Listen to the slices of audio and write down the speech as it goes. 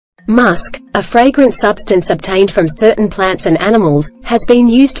Musk, a fragrant substance obtained from certain plants and animals, has been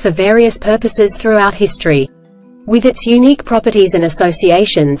used for various purposes throughout history. With its unique properties and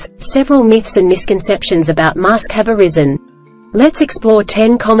associations, several myths and misconceptions about musk have arisen. Let's explore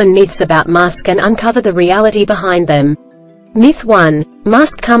 10 common myths about musk and uncover the reality behind them. Myth 1.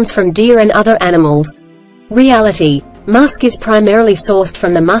 Musk comes from deer and other animals. Reality. Musk is primarily sourced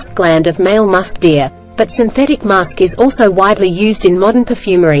from the musk gland of male musk deer, but synthetic musk is also widely used in modern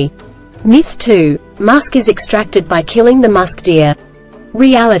perfumery. Myth 2. Musk is extracted by killing the musk deer.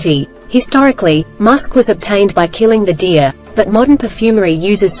 Reality. Historically, musk was obtained by killing the deer, but modern perfumery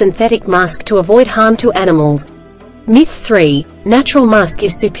uses synthetic musk to avoid harm to animals. Myth 3. Natural musk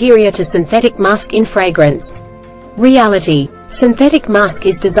is superior to synthetic musk in fragrance. Reality. Synthetic musk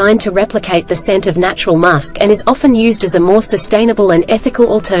is designed to replicate the scent of natural musk and is often used as a more sustainable and ethical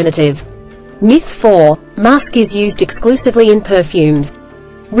alternative. Myth 4. Musk is used exclusively in perfumes.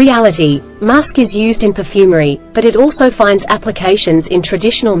 Reality. Musk is used in perfumery, but it also finds applications in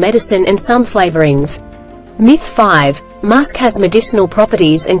traditional medicine and some flavorings. Myth 5. Musk has medicinal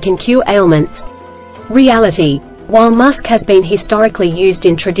properties and can cure ailments. Reality. While musk has been historically used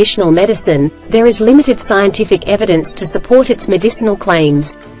in traditional medicine, there is limited scientific evidence to support its medicinal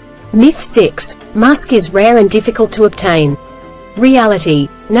claims. Myth 6. Musk is rare and difficult to obtain. Reality.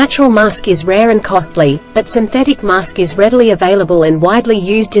 Natural musk is rare and costly, but synthetic musk is readily available and widely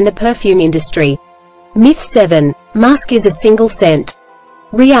used in the perfume industry. Myth 7. Musk is a single scent.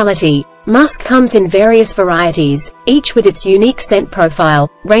 Reality. Musk comes in various varieties, each with its unique scent profile,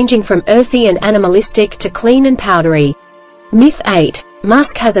 ranging from earthy and animalistic to clean and powdery. Myth 8.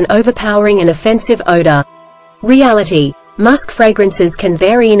 Musk has an overpowering and offensive odor. Reality. Musk fragrances can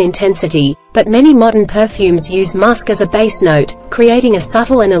vary in intensity, but many modern perfumes use musk as a base note, creating a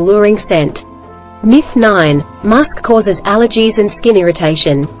subtle and alluring scent. Myth 9. Musk causes allergies and skin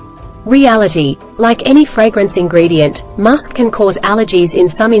irritation. Reality. Like any fragrance ingredient, musk can cause allergies in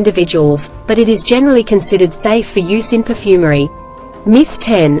some individuals, but it is generally considered safe for use in perfumery. Myth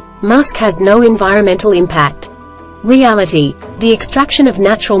 10. Musk has no environmental impact. Reality. The extraction of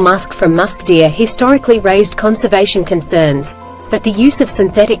natural musk from musk deer historically raised conservation concerns, but the use of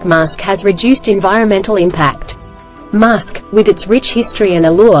synthetic musk has reduced environmental impact. Musk, with its rich history and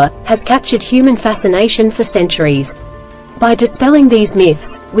allure, has captured human fascination for centuries. By dispelling these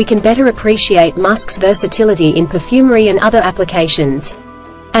myths, we can better appreciate musk's versatility in perfumery and other applications.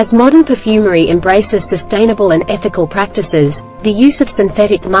 As modern perfumery embraces sustainable and ethical practices, the use of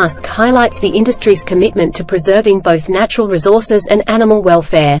synthetic musk highlights the industry's commitment to preserving both natural resources and animal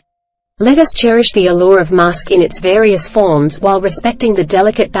welfare. Let us cherish the allure of musk in its various forms while respecting the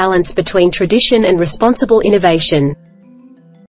delicate balance between tradition and responsible innovation.